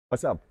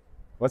What's up?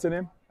 What's your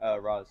name?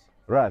 Raz.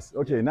 Ras.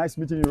 Okay, nice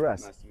meeting you,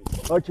 Ras. Nice to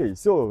meet you. Okay,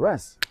 so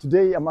Ras,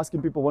 today I'm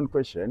asking people one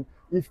question.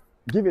 If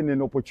given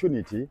an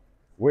opportunity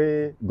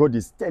where God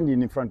is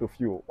standing in front of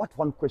you, what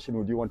one question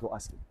would you want to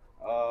ask him?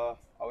 I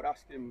would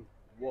ask him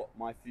what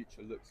my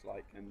future looks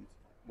like and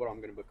what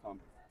I'm going to become.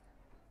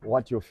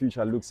 What your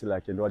future looks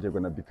like and what you're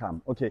going to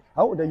become. Okay,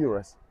 how old are you,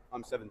 Ras?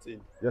 I'm 17.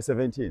 You're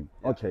 17.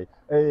 Yeah. Okay.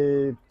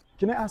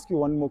 Can I ask you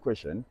one more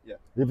question? Yeah.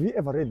 Have you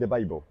ever read the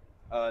Bible?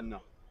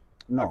 No.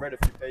 No. I've read a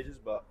few pages,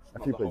 but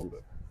not few the whole pages.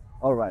 book.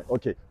 All right.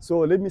 Okay. So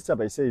let me start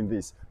by saying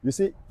this. You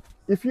see,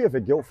 if you have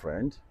a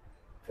girlfriend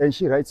and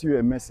she writes you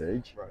a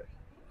message, Right.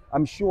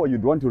 I'm sure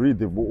you'd want to read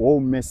the whole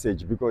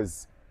message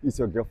because it's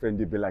your girlfriend.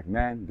 You'd be like,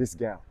 man, this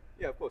girl.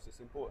 Yeah, of course, it's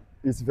important.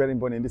 It's very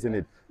important, isn't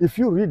it? If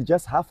you read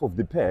just half of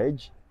the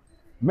page,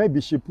 maybe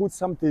she put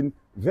something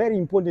very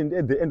important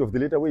at the end of the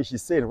letter where she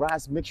said,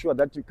 Ras, make sure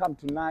that you come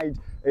tonight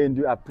and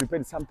you have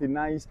prepared something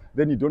nice,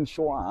 then you don't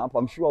show up.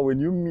 I'm sure when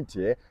you meet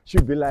her,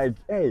 she'll be like,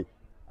 hey,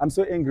 I'm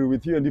so angry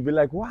with you. And you'll be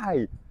like,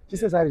 why? She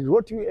says, I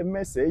wrote you a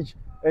message.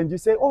 And you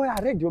say, oh, I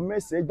read your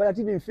message, but I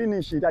didn't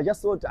finish it. I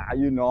just thought,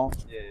 Yeah.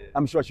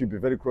 I'm sure she'll be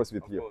very cross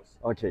with Of you. course.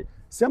 Okay.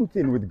 Same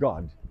thing with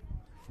God.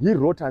 He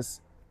wrote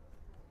us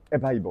a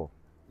Bible.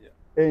 Yeah.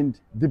 And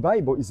the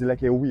Bible is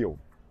like a wheel.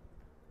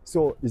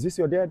 So is this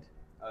your dad?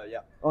 Yeah.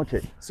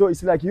 Okay. So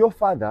it's like your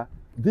father,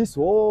 this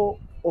whole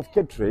of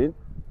Catherine,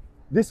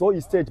 this whole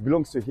estate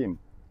belongs to him.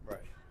 Right.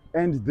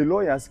 And the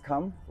lawyers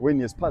come when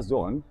he has passed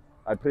on.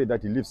 I pray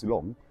that he lives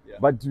long. Yeah.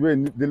 But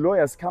when the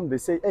lawyers come, they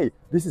say, hey,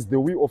 this is the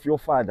will of your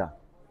father.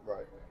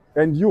 Right.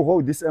 And you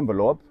hold this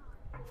envelope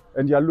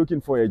and you are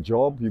looking for a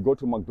job. You go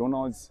to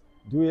McDonald's.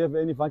 Do you have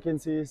any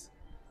vacancies?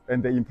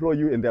 And they employ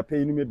you and they're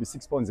paying you maybe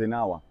 £6 an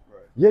hour.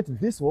 Right. Yet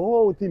this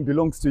whole thing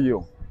belongs to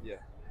you. Yeah.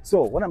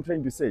 So what I'm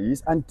trying to say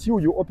is until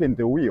you open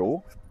the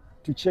wheel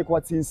to check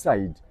what's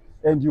inside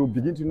and you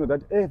begin to know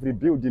that every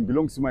building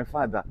belongs to my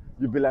father,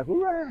 you'll be like,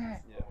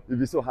 hooray! Yeah. You'll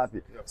be so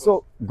happy. Yeah,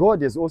 So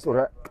God has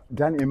also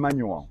done a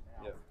manual.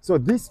 Yeah. So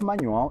this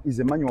manual is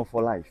a manual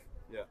for life.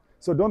 Yeah.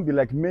 So don't be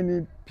like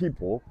many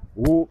people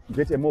who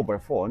get a mobile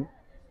phone.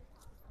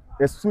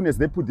 As soon as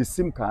they put the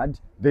SIM card,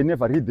 they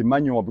never read the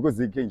manual because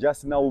they can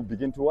just now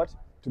begin to what?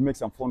 To make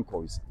some phone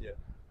calls. Yeah.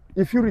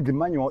 If you read the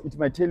manual, it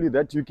might tell you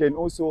that you can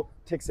also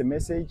text a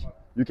message,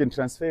 you can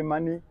transfer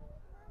money,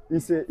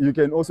 you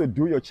can also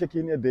do your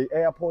check-in at the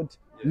airport.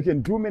 Yeah. You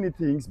can do many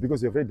things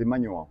because you've read the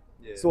manual.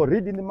 Yeah. So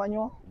reading the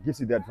manual gives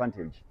you the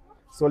advantage.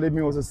 So let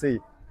me also say,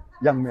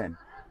 young man,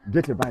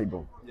 get a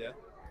Bible. Yeah.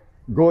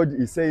 God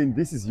is saying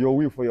this is your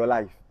will for your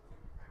life.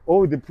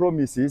 All the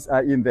promises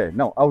are in there.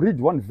 Now, I'll read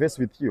one verse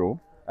with you.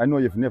 I know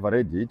you've never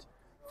read it.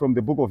 From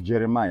the book of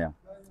Jeremiah.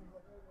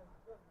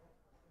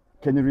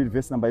 Can you read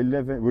verse number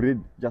 11? We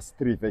read just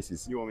 3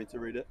 verses. You want me to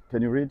read it?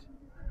 Can you read?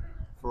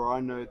 For I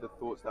know the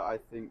thoughts that I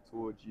think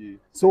towards you.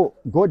 So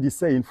God is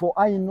saying, for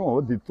I know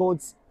the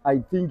thoughts I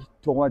think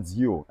towards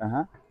you.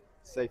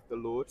 Saith the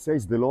Lord.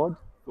 Says the Lord.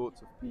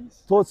 Thoughts of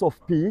peace Thoughts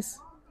of peace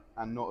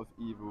and not of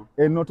evil,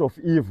 and not of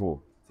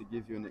evil. to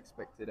give you an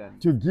expected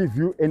end. To give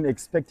you an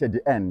expected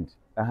end.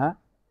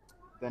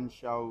 Then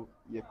shall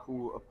ye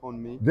call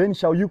upon me, Then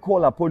shall you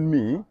call upon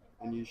me,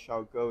 and you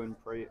shall go and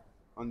pray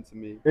unto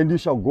me, and you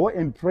shall go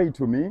and pray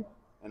to me,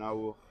 and I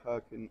will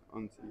hearken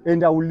unto you.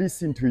 and I will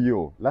listen to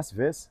you. Last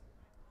verse.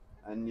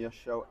 And ye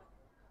shall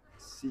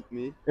seek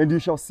me And you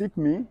shall seek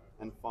me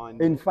and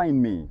find and me,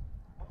 find me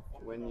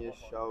when ye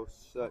shall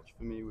search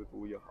for me with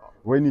all your heart.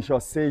 when you shall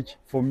search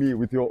for me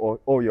with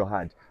all your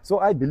heart. So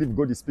I believe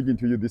God is speaking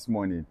to you this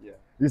morning. Yeah.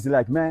 He's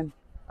like, man,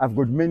 I've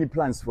got many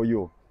plans for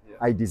you. Yeah.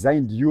 I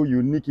designed you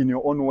unique in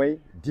your own way,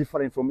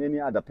 different from any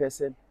other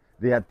person.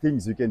 There are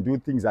things you can do,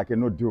 things I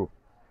cannot do.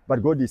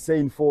 But God is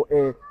saying, for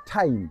a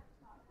time,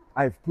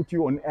 I've put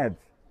you on earth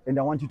and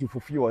I want you to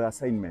fulfill your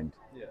assignment.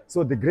 Yeah.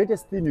 So the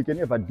greatest thing you can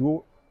ever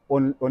do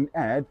on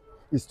earth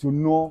is to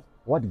know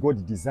what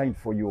God designed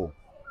for you,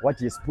 what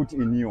He has put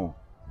in you.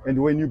 And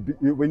when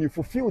you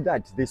fulfill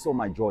that, there's so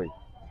much joy.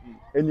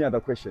 Any other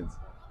questions?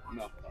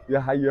 No.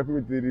 Yeah, are you happy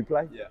with the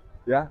reply? Yeah.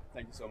 Yeah?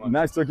 Thank you so much.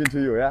 Nice talking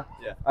to you, yeah?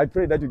 Yeah. I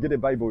pray that you get a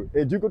Bible.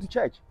 Do you go to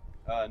church?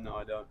 No,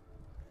 I don't.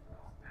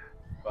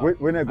 But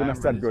When are you I going to am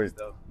start religious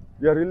going? though.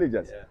 You're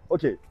religious? Yeah.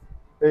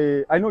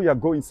 Okay. I know you're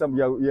going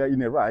you're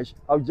in a rush.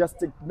 I'll just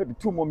take maybe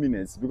 2 more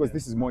minutes because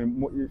this is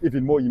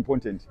even more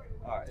important.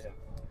 All right. Yeah.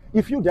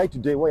 If you die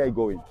today, where are you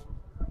going?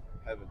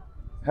 Heaven.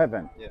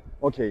 Heaven. Yeah.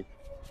 Okay.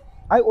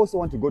 I also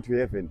want to go to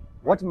heaven.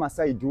 What must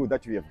I do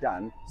that you have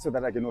done so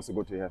that I can also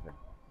go to heaven?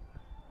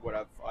 What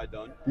have I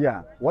done?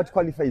 Yeah. What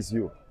qualifies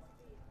you?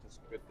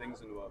 Just good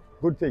things in the world.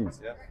 Good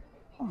things. Yeah.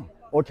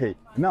 Okay.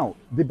 Now,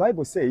 the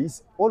Bible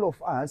says all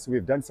of us,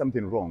 we've done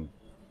something wrong.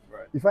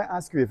 Right. If I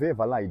ask you, have you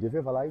ever lied? Have you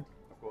ever lied?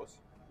 Of course.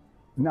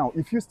 Now,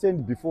 if you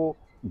stand before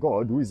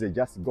God, who is a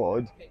just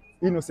God,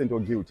 innocent or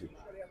guilty,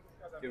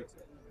 Guilty.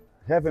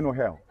 heaven or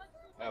hell?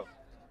 Hell.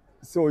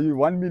 So you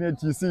 1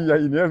 minute you see you're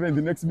in heaven,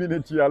 the next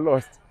minute you are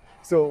lost.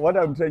 So what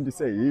I'm trying to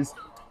say is,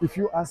 if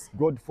you ask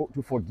God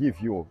to forgive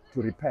you,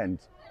 to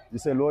repent, you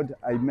say, Lord,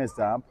 I messed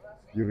up,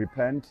 you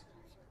repent,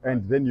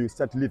 and then you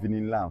start living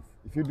in love.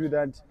 If you do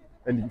that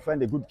and you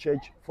find a good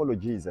church, follow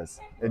Jesus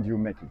and you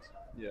make it.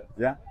 Yeah.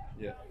 Yeah?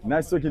 Yeah.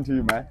 Nice talking to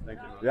you, man. Thank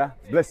you, man. Yeah?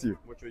 Bless you.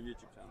 What's your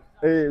YouTube channel?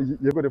 Hey,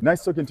 you're good.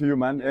 Nice talking to you,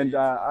 man. And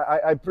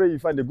I pray you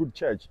find a good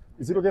church.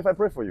 Is it okay if I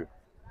pray for you?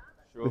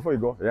 Sure. Before you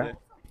go, yeah?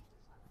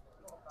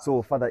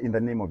 So, Father, in the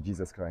name of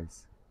Jesus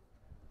Christ,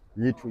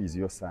 he too is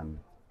your son.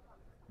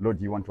 Lord,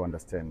 you want to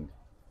understand.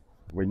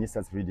 When he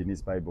starts reading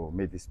his Bible,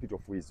 may the spirit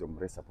of wisdom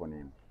rest upon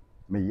him.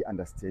 May he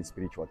understand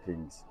spiritual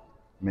things.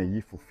 May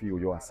he fulfill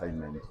your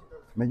assignment.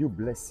 May you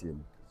bless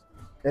him.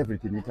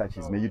 Everything he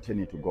touches, may you turn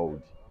it to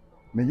gold.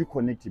 May you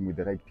connect him with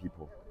the right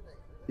people.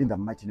 In the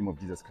mighty name of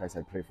Jesus Christ,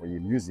 I pray for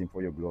him. Use him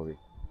for your glory.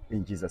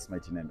 In Jesus'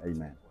 mighty name,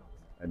 amen.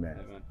 Amen.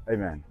 Amen.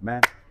 Amen.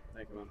 Man.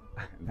 Thank you,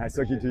 man. Nice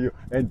talking to you.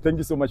 And thank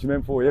you so much,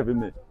 man, for having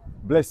me.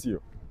 Bless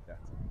you.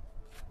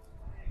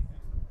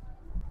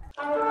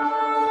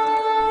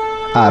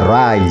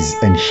 Arise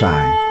and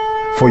shine,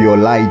 for your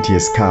light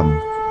has come,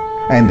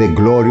 and the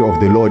glory of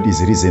the Lord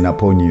is risen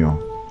upon you.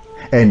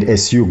 And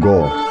as you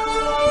go,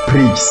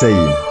 preach,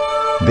 saying,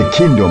 the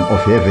kingdom of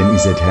heaven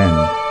is at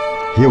hand.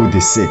 Heal the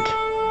sick,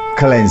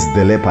 cleanse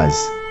the lepers,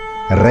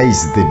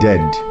 raise the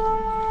dead,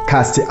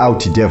 cast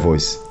out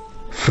devils.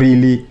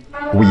 Freely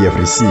we have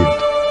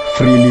received,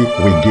 freely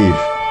we give.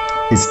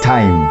 It's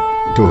time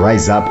to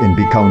rise up and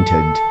be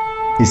counted.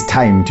 It's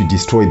time to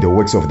destroy the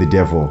works of the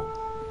devil.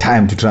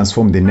 Time to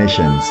transform the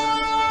nations.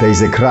 There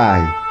is a cry,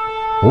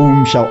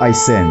 whom shall I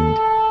send?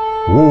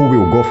 Who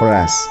will go for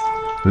us?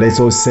 Let's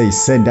all say,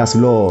 send us,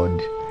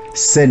 Lord.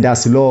 Send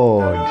us,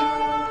 Lord.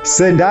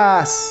 Send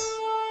us.